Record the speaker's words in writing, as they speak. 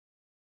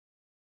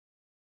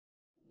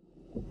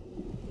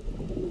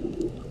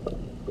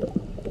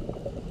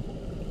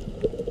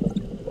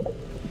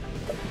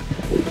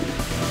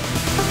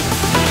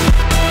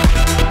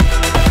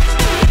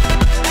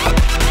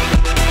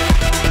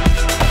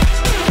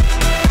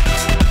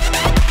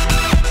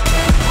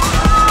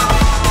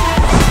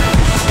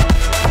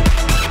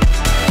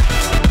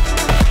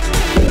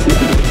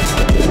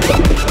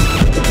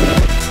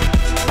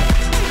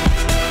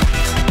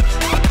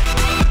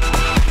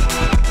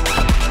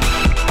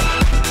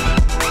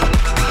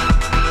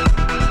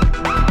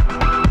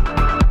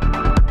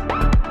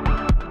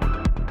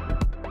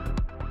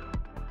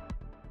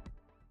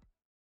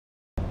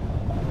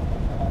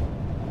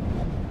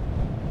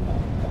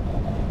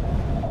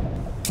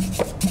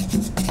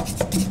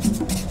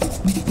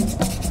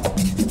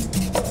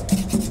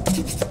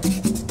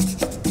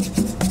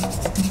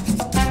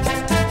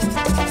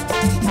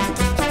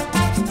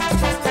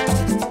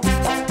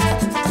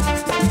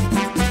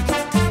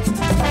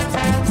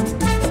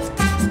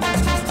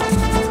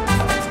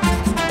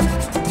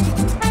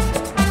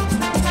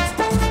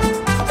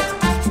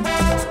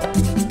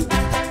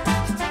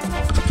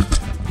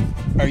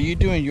you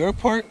doing your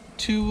part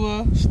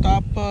to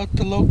stop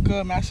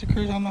Taloca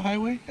massacres on the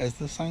highway, as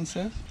the sign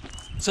says?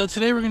 So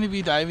today we're going to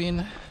be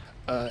diving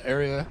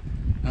area.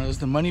 There's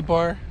the Money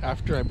Bar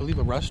after, I believe,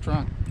 a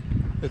restaurant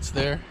that's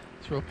there.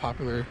 It's a real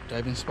popular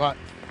diving spot,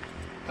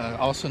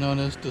 also known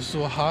as the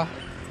Zulha.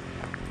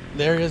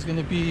 The area is going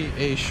to be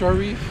a shore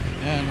reef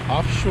and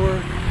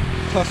offshore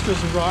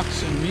clusters of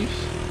rocks and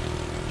reefs.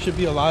 Should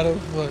be a lot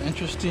of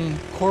interesting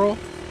coral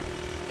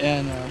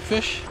and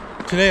fish.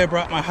 Today I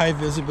brought my high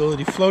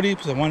visibility floaty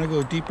because I want to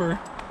go deeper.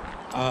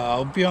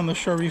 I'll be on the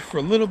shore reef for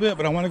a little bit,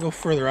 but I want to go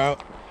further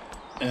out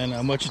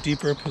and much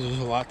deeper because there's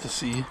a lot to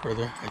see.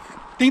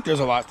 I think there's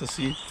a lot to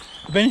see.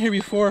 I've been here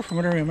before from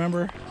what I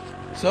remember.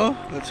 So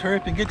let's hurry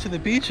up and get to the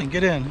beach and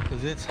get in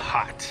because it's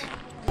hot.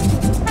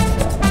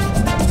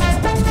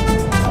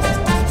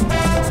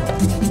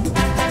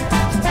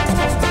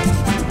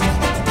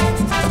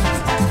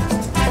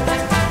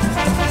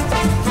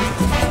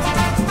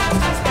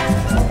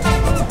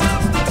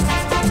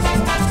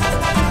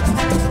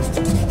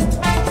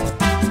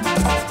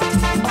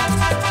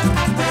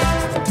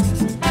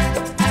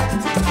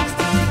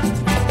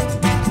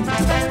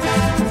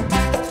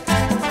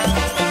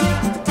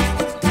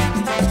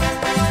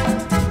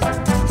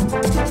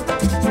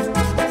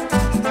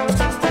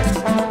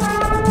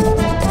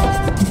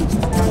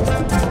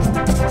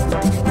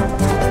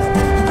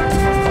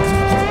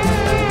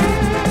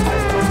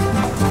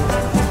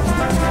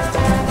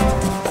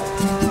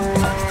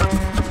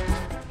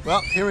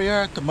 Well, here we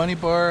are at the Money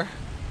Bar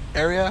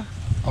area,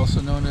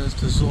 also known as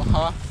the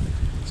Zulha.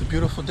 It's a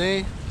beautiful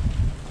day.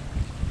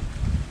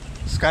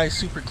 Sky's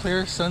super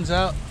clear, sun's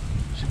out.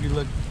 Should be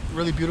look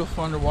really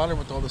beautiful underwater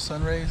with all the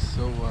sun rays.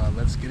 So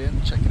let's get in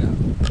and check it out.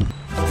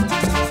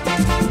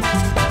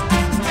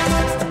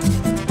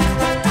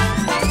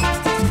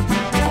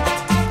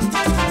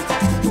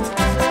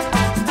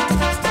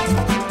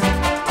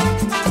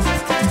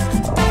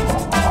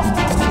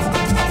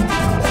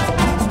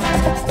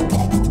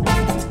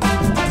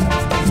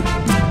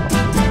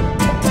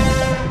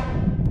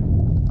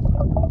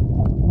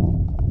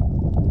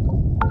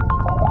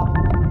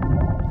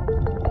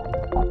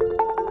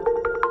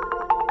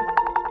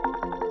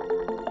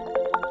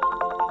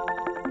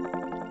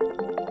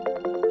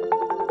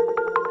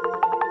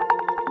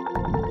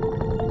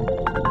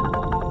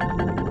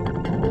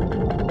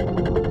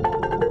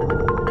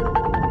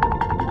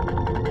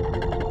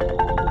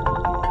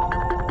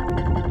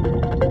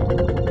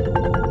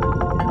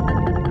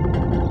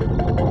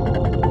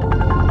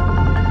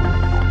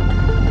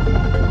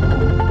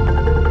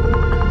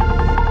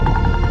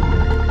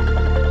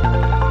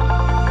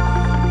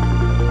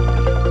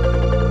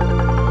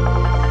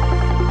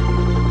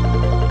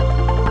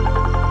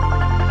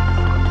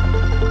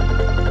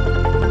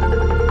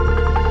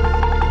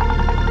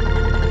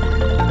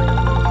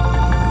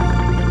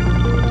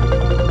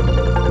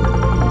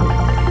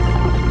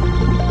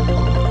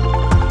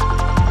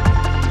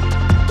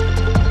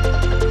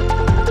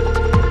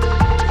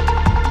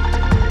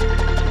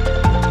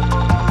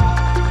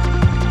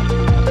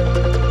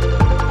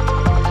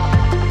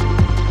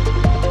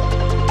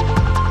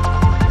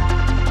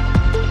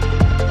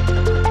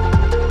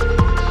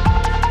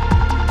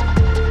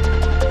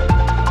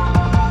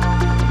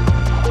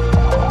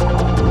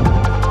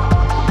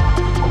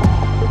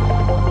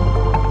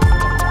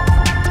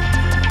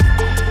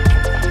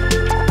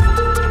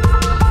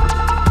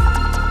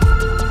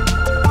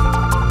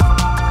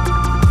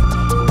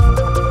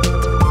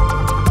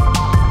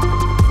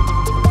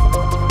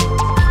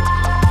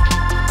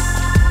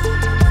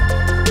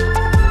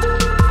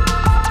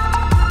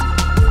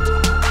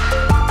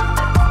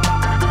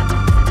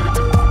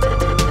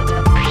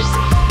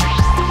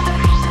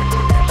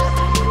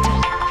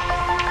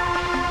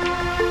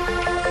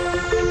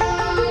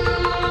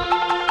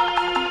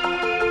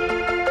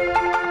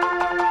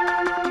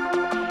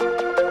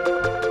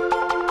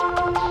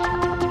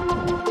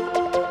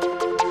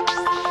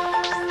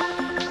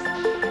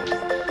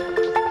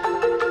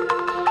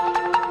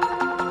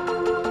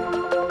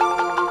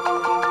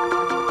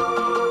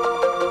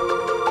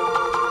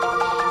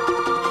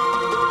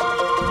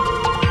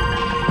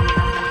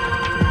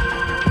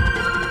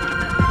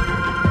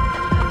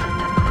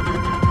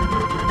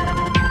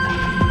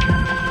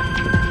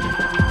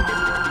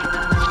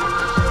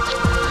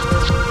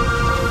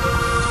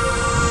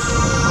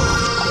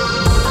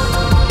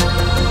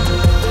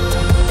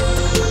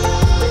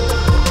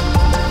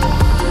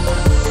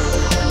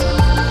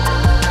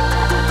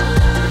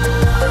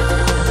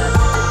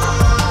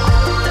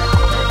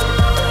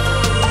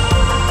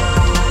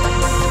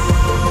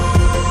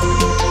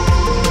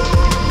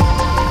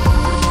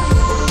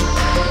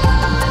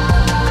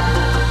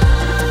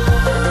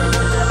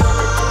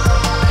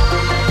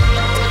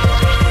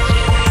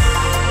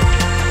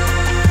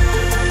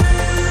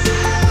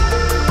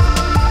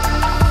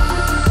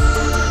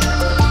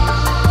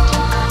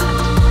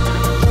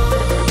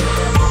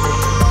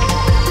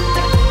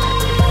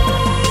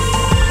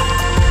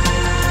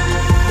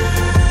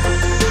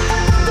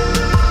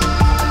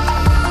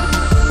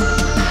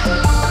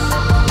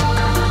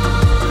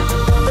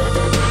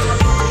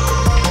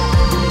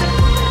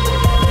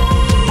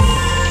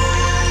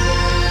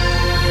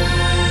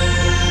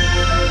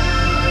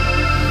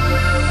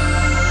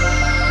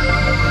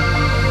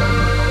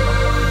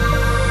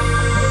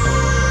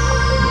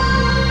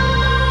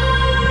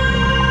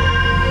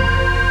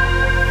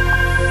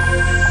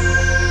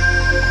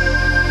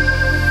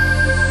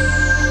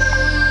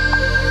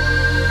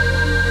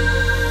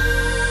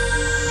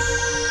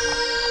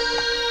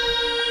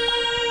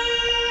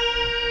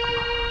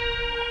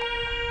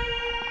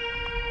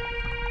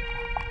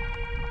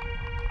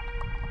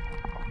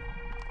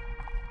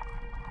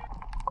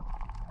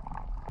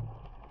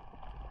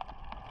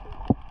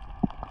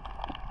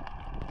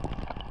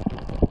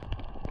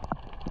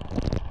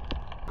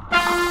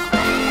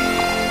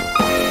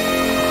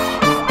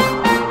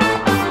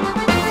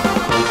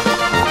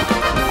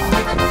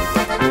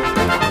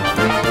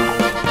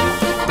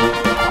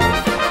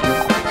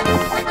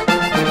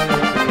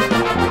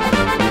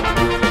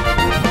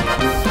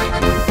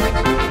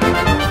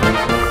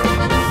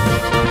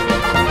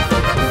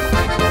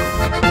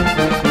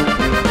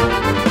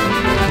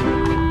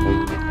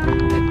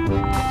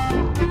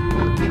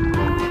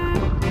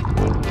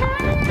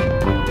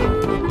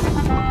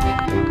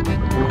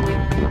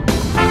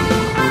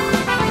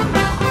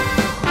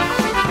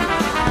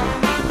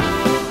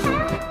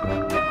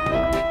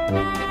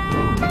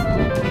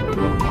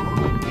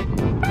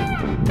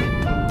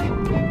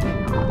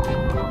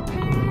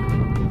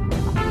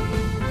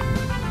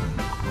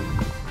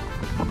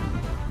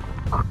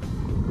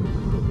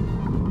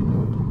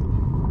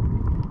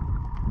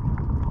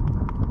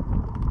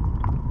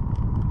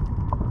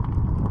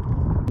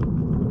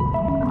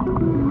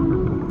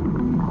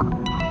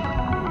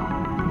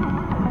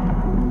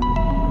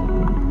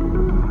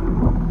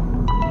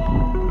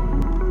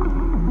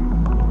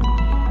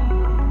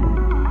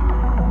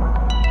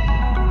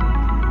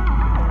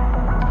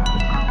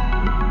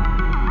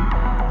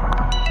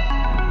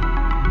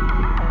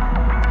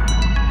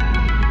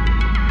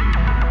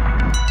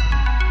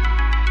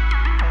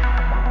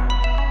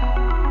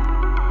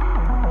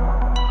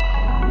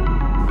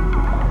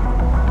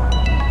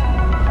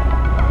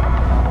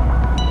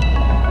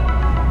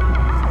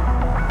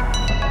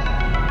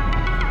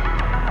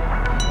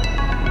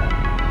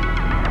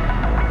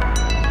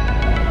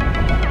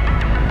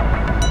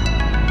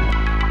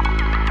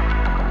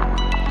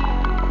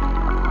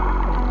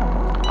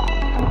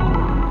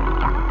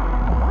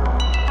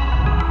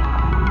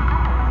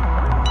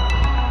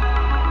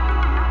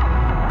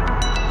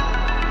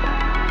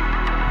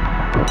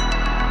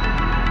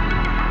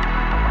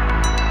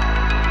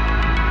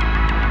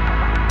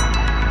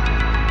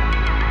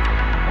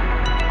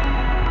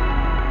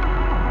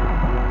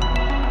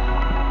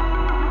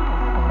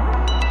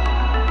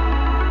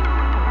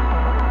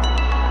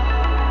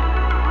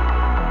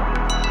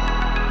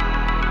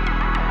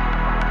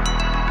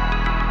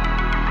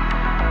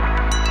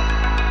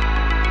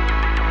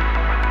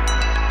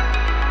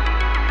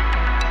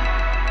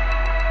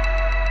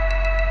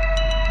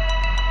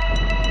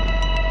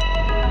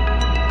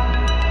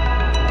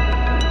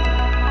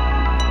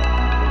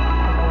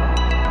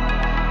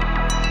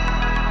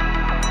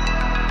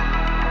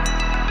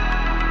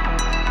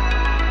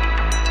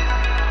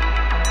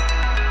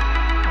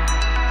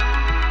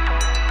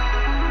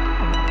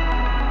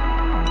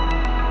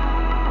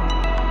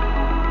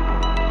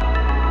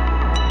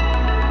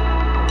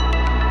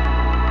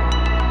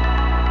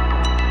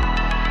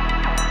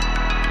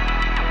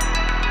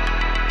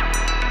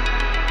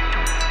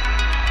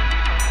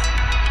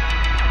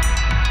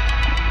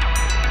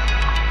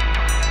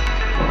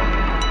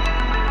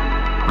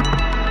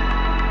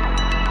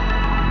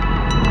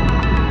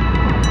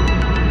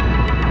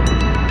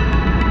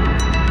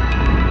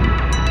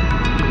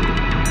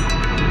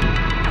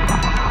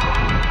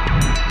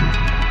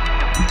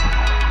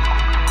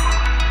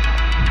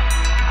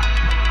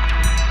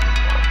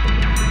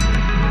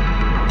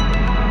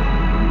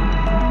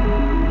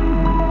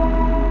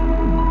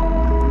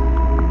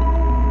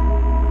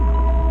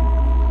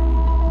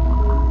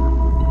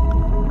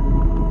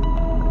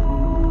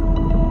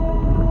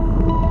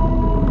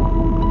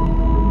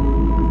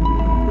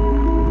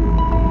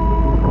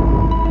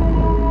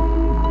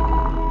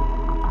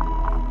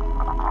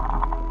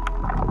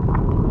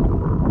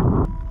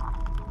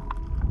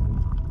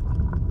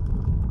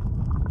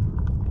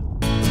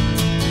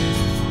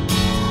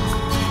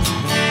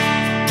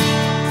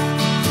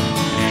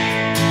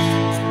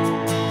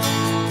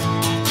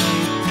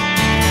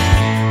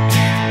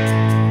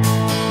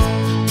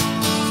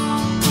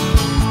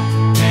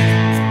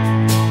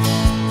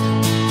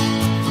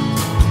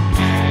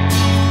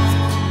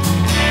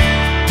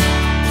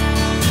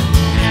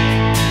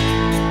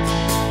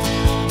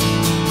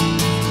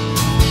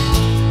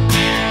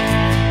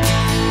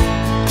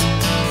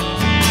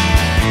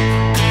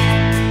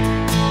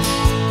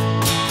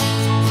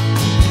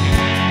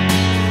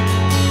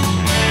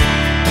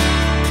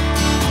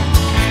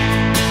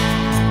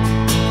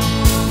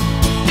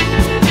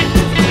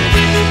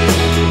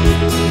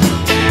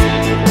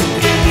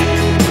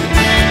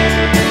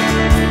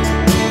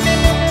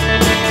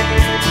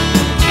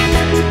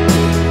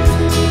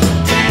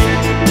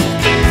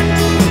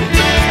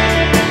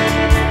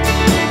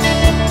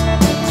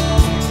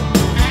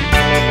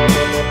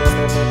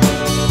 Bye.